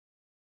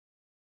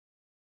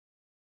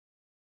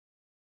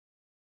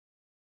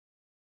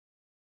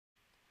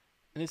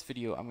In this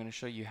video, I'm going to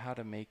show you how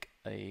to make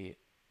a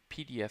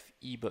PDF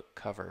ebook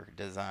cover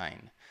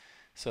design.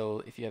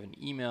 So if you have an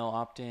email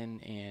opt-in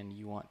and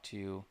you want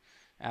to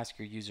ask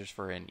your users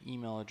for an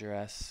email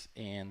address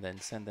and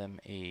then send them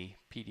a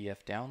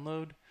PDF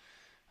download,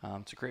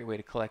 it's a great way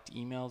to collect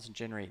emails and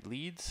generate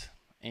leads.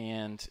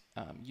 And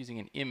using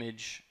an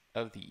image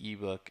of the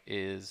ebook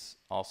is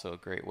also a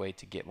great way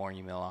to get more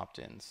email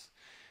opt-ins.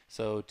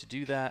 So to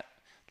do that,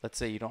 let's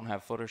say you don't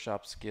have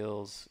Photoshop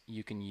skills,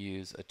 you can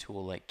use a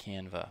tool like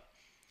Canva.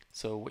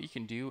 So what you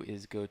can do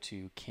is go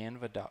to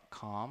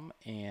canva.com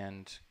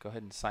and go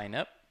ahead and sign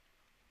up.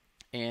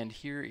 And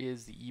here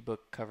is the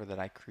ebook cover that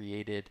I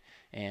created,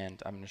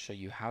 and I'm going to show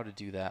you how to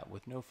do that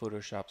with no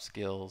Photoshop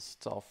skills.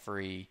 It's all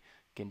free. You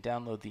can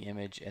download the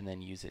image and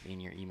then use it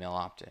in your email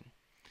opt-in.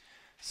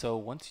 So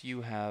once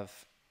you have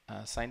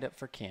signed up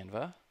for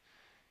Canva,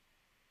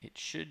 it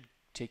should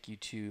take you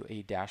to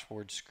a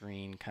dashboard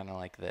screen kind of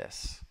like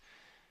this.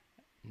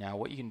 Now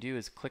what you can do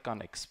is click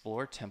on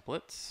Explore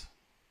Templates,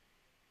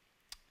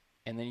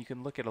 and then you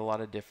can look at a lot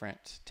of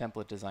different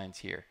template designs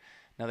here.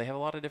 Now they have a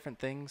lot of different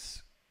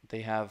things.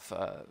 They have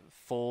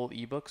full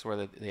ebooks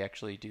where they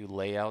actually do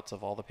layouts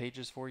of all the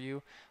pages for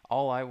you.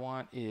 All I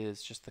want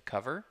is just the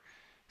cover.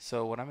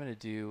 So what I'm going to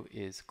do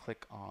is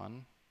click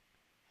on,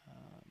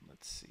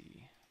 let's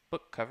see,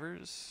 book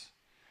covers.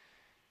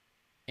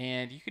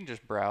 And you can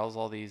just browse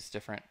all these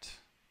different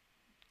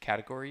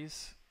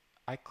categories.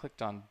 I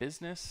clicked on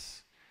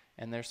business,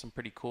 and there's some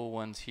pretty cool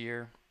ones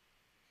here.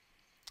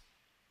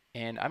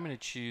 And I'm going to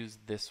choose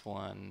this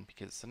one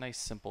because it's a nice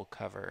simple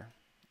cover,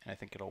 and I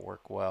think it'll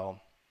work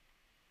well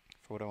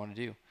for what I want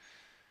to do.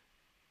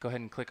 Go ahead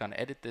and click on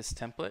edit this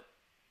template.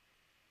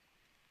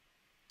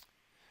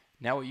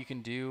 Now what you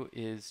can do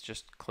is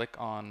just click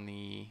on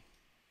the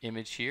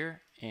image here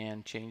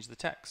and change the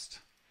text.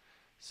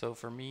 So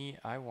for me,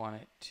 I want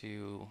it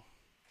to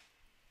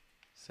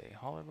say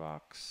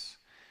Hollerbox,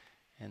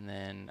 and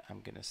then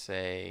I'm going to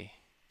say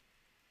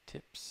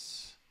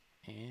tips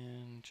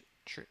and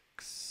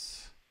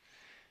tricks.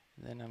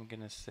 And then I'm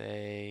going to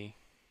say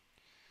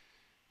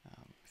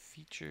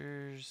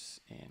features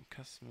and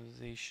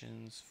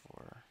customizations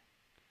for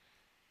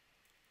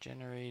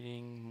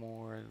generating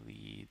more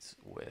leads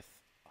with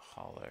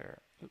Hollerbox.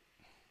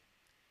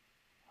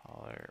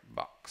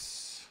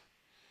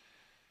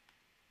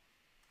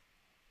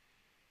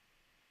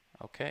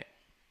 Okay.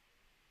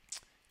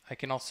 I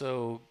can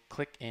also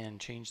click and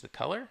change the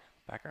color,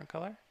 background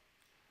color.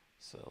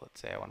 So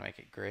let's say I want to make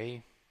it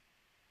gray.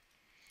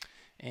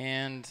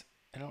 And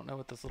I don't know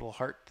what this little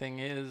heart thing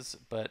is,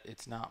 but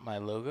it's not my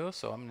logo,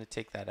 so I'm going to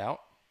take that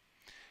out.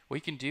 What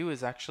you can do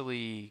is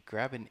actually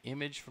grab an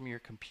image from your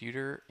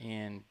computer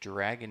and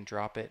drag and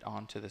drop it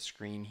onto the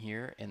screen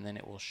here, and then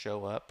it will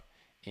show up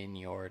in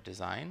your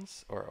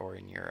designs or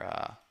in your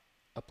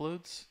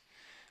uploads.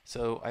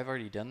 So I've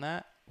already done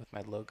that with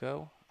my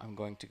logo. I'm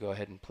going to go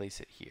ahead and place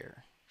it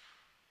here.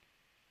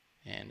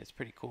 And it's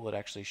pretty cool. It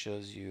actually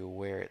shows you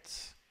where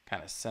it's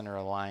kind of center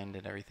aligned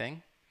and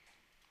everything.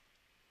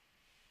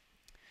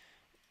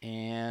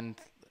 And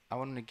I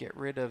want to get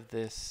rid of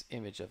this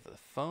image of the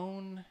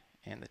phone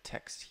and the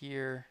text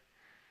here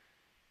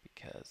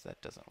because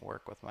that doesn't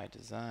work with my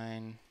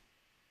design.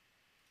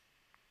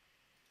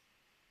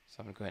 So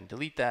I'm going to go ahead and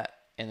delete that,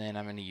 and then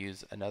I'm going to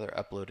use another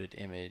uploaded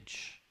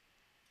image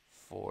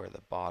for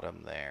the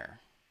bottom there.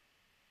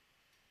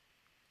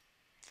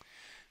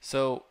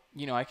 So,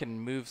 you know, I can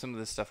move some of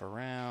this stuff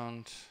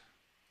around.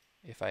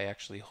 If I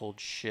actually hold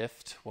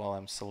Shift while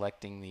I'm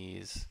selecting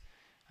these,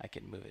 I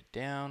can move it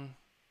down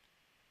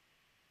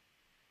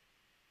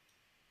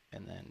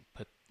and then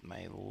put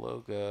my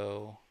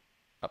logo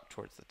up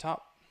towards the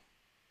top.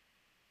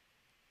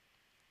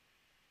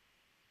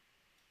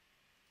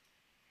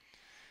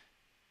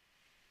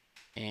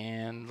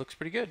 And looks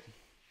pretty good.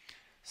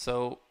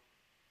 So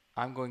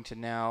I'm going to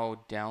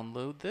now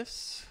download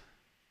this.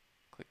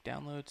 Click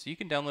download. So you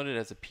can download it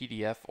as a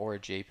PDF or a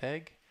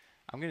JPEG.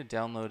 I'm going to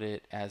download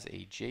it as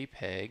a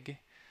JPEG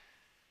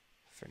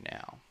for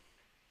now.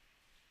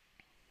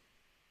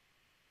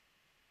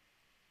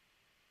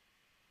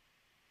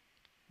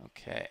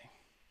 Okay,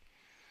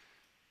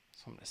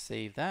 so I'm going to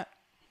save that.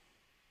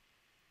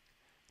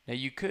 Now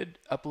you could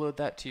upload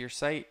that to your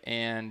site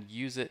and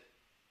use it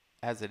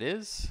as it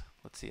is.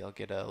 Let's see, I'll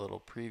get a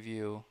little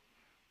preview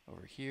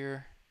over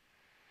here.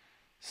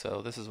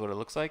 So this is what it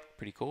looks like,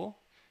 pretty cool.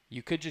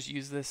 You could just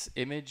use this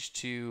image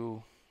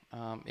to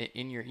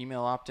in your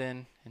email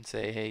opt-in and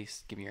say, hey,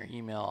 give me your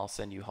email, I'll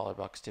send you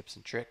Hollerbox tips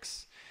and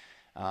tricks.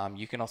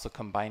 You can also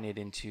combine it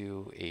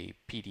into a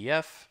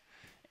PDF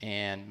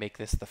and make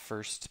this the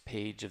first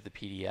page of the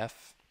PDF.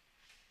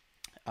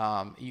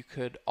 You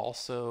could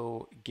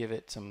also give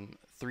it some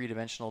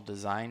three-dimensional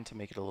design to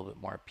make it a little bit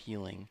more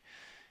appealing,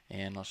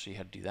 and I'll show you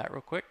how to do that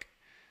real quick.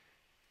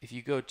 If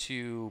you go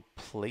to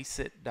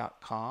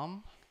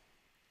placeit.com,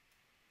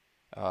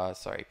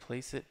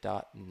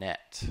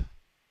 placeit.net,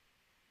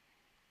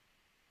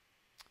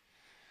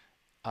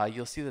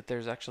 you'll see that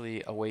there's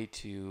actually a way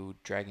to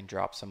drag and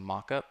drop some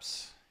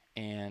mock-ups,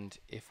 and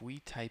if we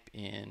type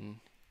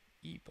in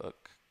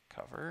ebook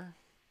cover.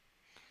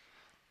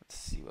 Let's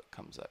see what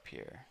comes up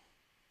here.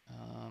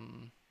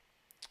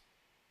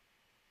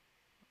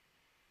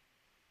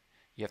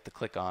 You have to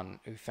click on,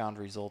 we found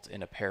results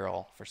in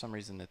apparel. For some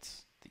reason,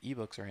 it's the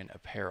ebooks are in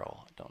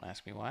apparel. Don't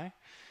ask me why.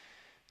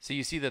 So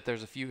you see that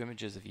there's a few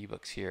images of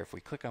ebooks here. If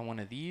we click on one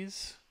of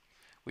these,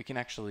 we can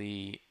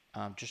actually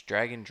just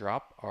drag and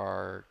drop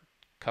our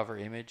cover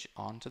image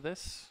onto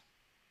this.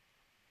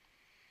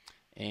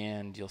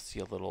 And you'll see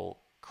a little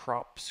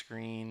crop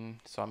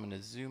screen. So I'm going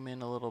to zoom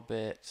in a little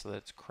bit so that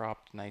it's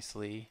cropped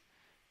nicely.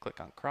 Click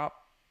on crop.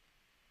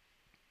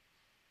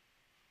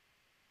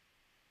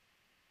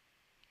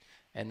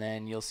 And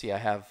then you'll see I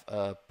have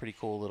a pretty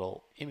cool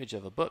little image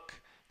of a book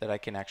that I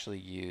can actually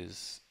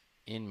use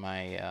in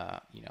my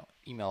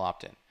email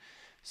opt-in.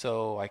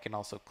 So I can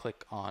also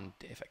click on,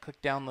 if I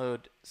click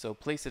download, so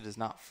Placeit is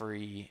not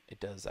free. It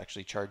does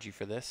actually charge you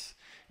for this.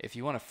 If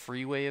you want a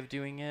free way of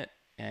doing it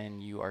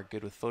and you are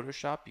good with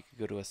Photoshop, you could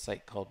go to a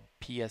site called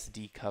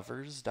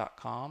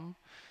psdcovers.com.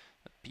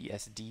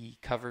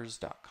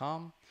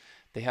 psdcovers.com.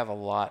 They have a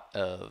lot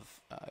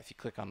of, if you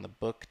click on the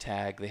book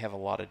tag, they have a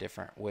lot of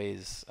different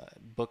ways,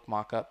 book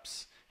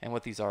mockups. And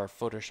what these are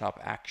Photoshop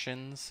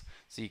actions.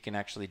 So you can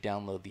actually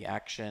download the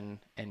action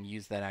and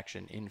use that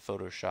action in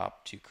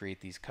Photoshop to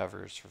create these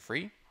covers for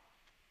free.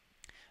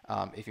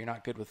 If you're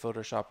not good with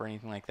Photoshop or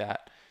anything like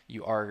that,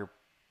 you are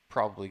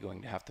probably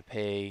going to have to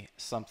pay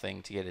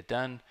something to get it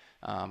done.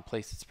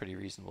 Placeit's pretty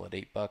reasonable at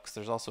 $8.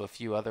 There's also a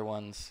few other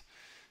ones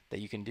that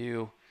you can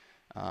do,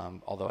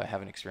 although I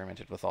haven't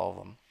experimented with all of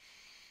them.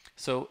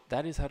 So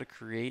that is how to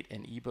create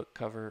an ebook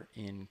cover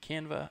in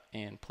Canva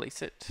and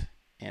Placeit,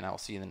 and I'll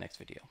see you in the next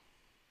video.